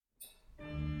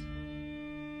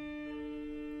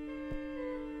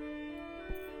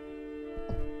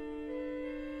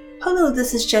Hello,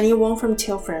 this is Jenny Wong from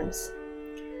Tail Frames.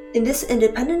 In this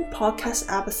independent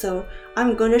podcast episode,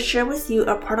 I'm going to share with you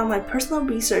a part of my personal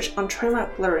research on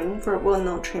trademark blurring for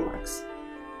well-known trademarks.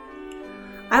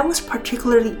 I was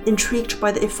particularly intrigued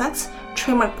by the effects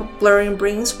trademark blurring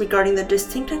brings regarding the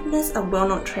distinctiveness of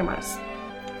well-known trademarks.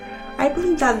 I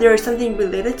believe that there is something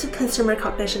related to consumer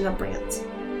cognition of brands.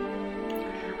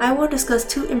 I will discuss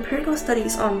two empirical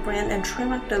studies on brand and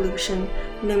trademark dilution,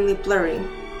 namely blurring,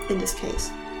 in this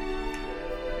case.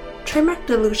 Trademark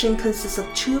dilution consists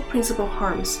of two principal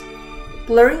harms,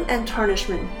 blurring and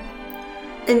tarnishment.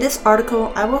 In this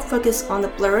article, I will focus on the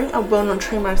blurring of well-known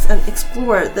trademarks and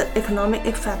explore the economic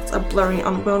effects of blurring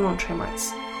on well-known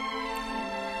trademarks.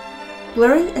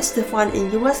 Blurring is defined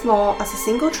in US law as a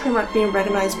single trademark being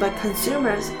recognized by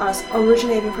consumers as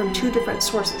originating from two different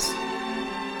sources.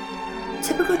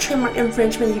 Typical trademark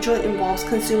infringement usually involves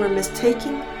consumer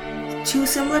mistaking two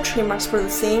similar trademarks for the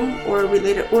same or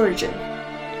related origin.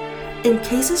 In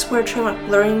cases where trademark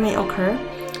blurring may occur,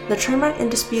 the trademark in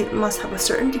dispute must have a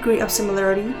certain degree of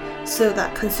similarity so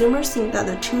that consumers think that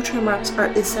the two trademarks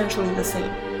are essentially the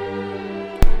same.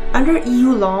 Under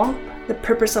EU law, the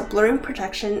purpose of blurring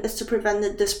protection is to prevent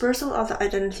the dispersal of the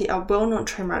identity of well-known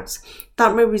trademarks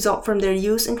that may result from their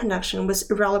use in connection with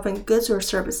irrelevant goods or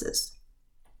services.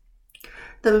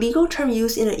 The legal term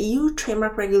used in the EU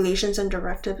trademark regulations and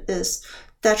directive is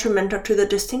detrimental to the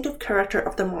distinctive character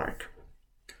of the mark.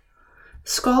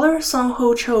 Scholar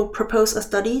Song-Ho Cho proposed a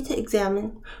study to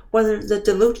examine whether the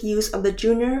dilute use of the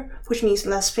junior, which means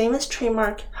less famous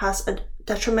trademark, has a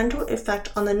detrimental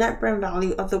effect on the net brand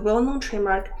value of the well-known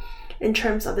trademark in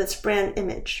terms of its brand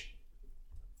image.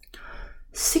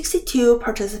 62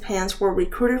 participants were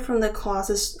recruited from the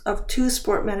classes of two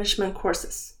sport management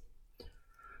courses.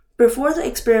 Before the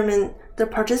experiment, the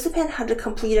participant had to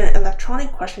complete an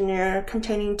electronic questionnaire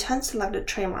containing 10 selected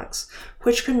trademarks,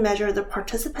 which could measure the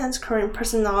participants' current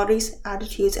personalities,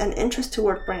 attitudes, and interests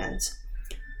toward brands.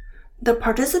 The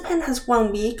participant has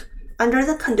 1 week under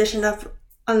the condition of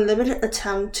unlimited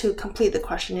attempt to complete the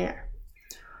questionnaire.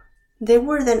 They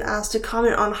were then asked to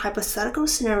comment on a hypothetical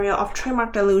scenario of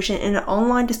trademark dilution in an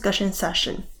online discussion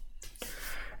session.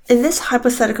 In this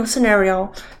hypothetical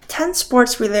scenario, 10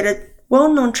 sports-related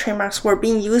well-known trademarks were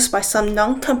being used by some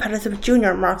non-competitive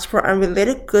junior marks for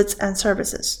unrelated goods and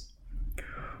services.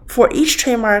 For each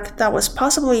trademark that was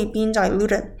possibly being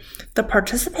diluted, the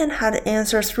participant had to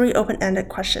answer 3 open-ended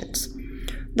questions.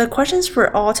 The questions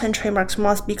for all 10 trademarks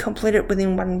must be completed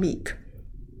within 1 week.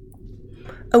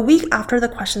 A week after the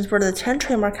questions for the 10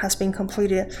 trademark has been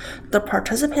completed, the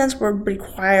participants were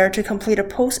required to complete a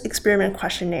post-experiment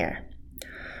questionnaire.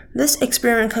 This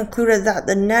experiment concluded that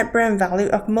the net brand value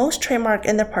of most trademarks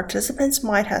in the participants'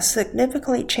 mind has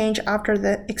significantly changed after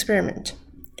the experiment.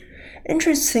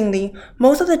 Interestingly,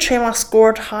 most of the trademarks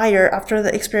scored higher after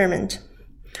the experiment.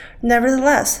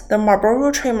 Nevertheless, the Marlboro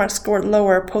trademark scored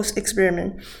lower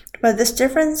post-experiment, but this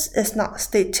difference is not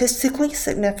statistically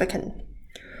significant.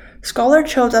 Scholar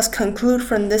Cho thus conclude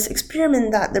from this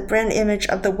experiment that the brand image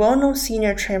of the well-known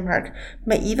senior trademark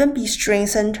may even be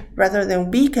strengthened rather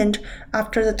than weakened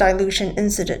after the dilution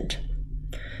incident.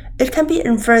 It can be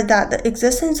inferred that the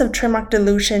existence of trademark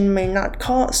dilution may not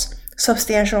cause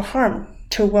substantial harm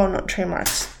to well-known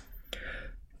trademarks.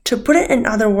 To put it in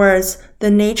other words, the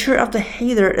nature of the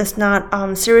hazard is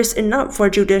not serious enough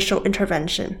for judicial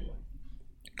intervention.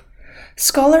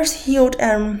 Scholars Heald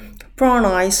and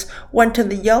Brownice went to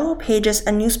the Yellow Pages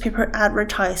and newspaper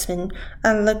advertisement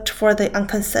and looked for the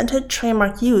unconsented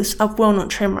trademark use of well-known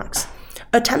trademarks,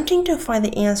 attempting to find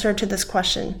the answer to this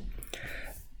question.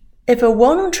 If a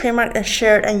well-known trademark is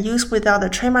shared and used without the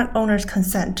trademark owner's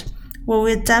consent, will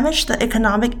it damage the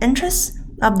economic interests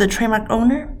of the trademark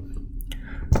owner?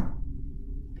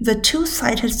 The two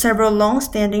cited several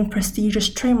long-standing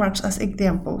prestigious trademarks as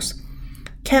examples: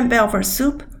 Campbell for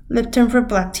soup, Lipton for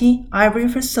black tea, Ivory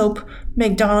for soap,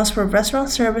 McDonald's for restaurant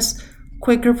service,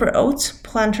 Quaker for oats,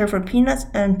 Planter for peanuts,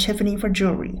 and Tiffany for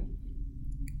jewelry.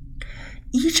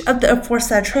 Each of the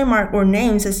aforesaid trademark or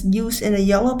names is used in the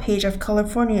Yellow Page of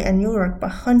California and New York by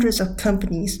hundreds of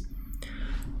companies.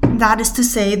 That is to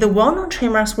say, the well-known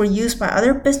trademarks were used by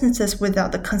other businesses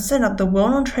without the consent of the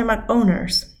well-known trademark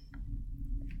owners.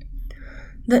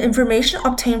 The information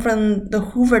obtained from the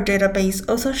Hoover database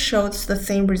also shows the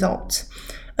same results,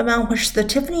 among which the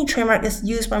Tiffany trademark is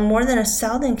used by more than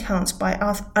 1,000 accounts by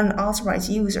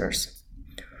unauthorized users.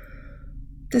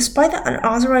 Despite the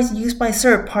unauthorized use by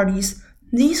third parties,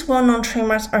 these well-known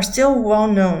trademarks are still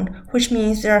well-known, which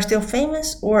means they are still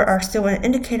famous or are still an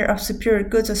indicator of superior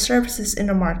goods or services in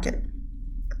the market.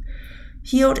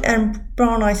 Heald and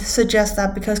Brownight suggest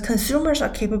that because consumers are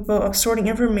capable of sorting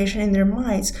information in their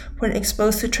minds when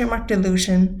exposed to trademark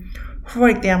dilution, for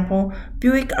example,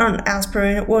 Buick on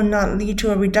aspirin will not lead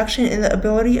to a reduction in the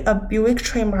ability of Buick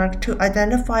trademark to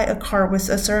identify a car with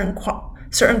a certain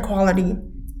quality.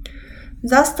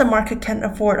 Thus, the market can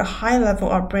afford a high level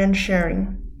of brand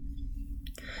sharing.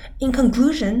 In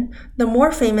conclusion, the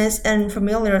more famous and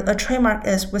familiar a trademark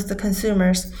is with the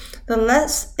consumers, the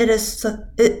less it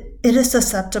is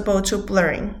susceptible to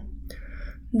blurring.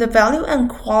 The value and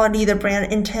quality the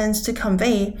brand intends to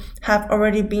convey have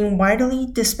already been widely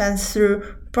dispensed through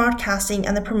broadcasting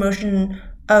and the promotion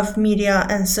of media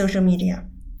and social media.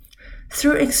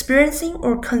 Through experiencing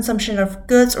or consumption of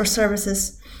goods or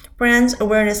services, brand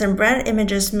awareness and brand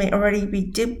images may already be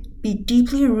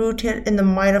deeply rooted in the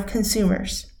mind of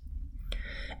consumers.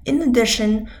 In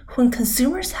addition, when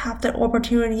consumers have the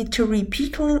opportunity to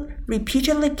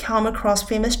repeatedly come across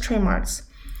famous trademarks,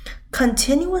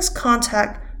 continuous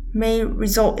contact may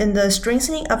result in the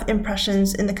strengthening of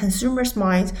impressions in the consumer's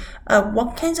mind of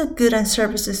what kinds of goods and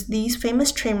services these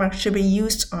famous trademarks should be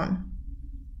used on.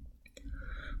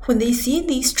 When they see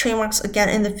these trademarks again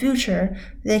in the future,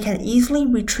 they can easily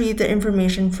retrieve the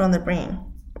information from the brand.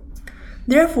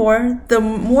 Therefore, the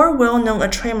more well-known a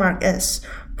trademark is,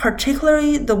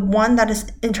 particularly the one that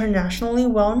is internationally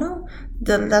well-known,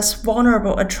 the less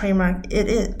vulnerable a trademark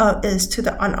is to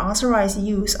the unauthorized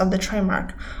use of the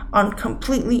trademark on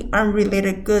completely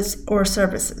unrelated goods or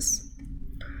services.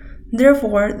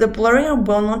 Therefore, the blurring of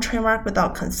well-known trademark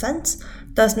without consent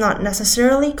does not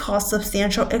necessarily cause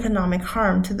substantial economic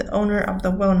harm to the owner of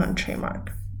the well-known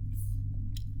trademark.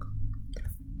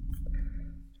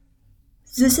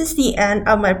 This is the end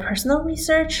of my personal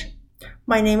research.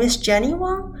 My name is Jenny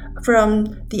Wang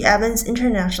from the Evans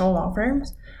International Law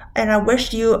Firms, and I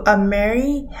wish you a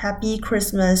merry, happy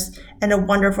Christmas and a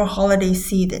wonderful holiday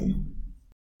season.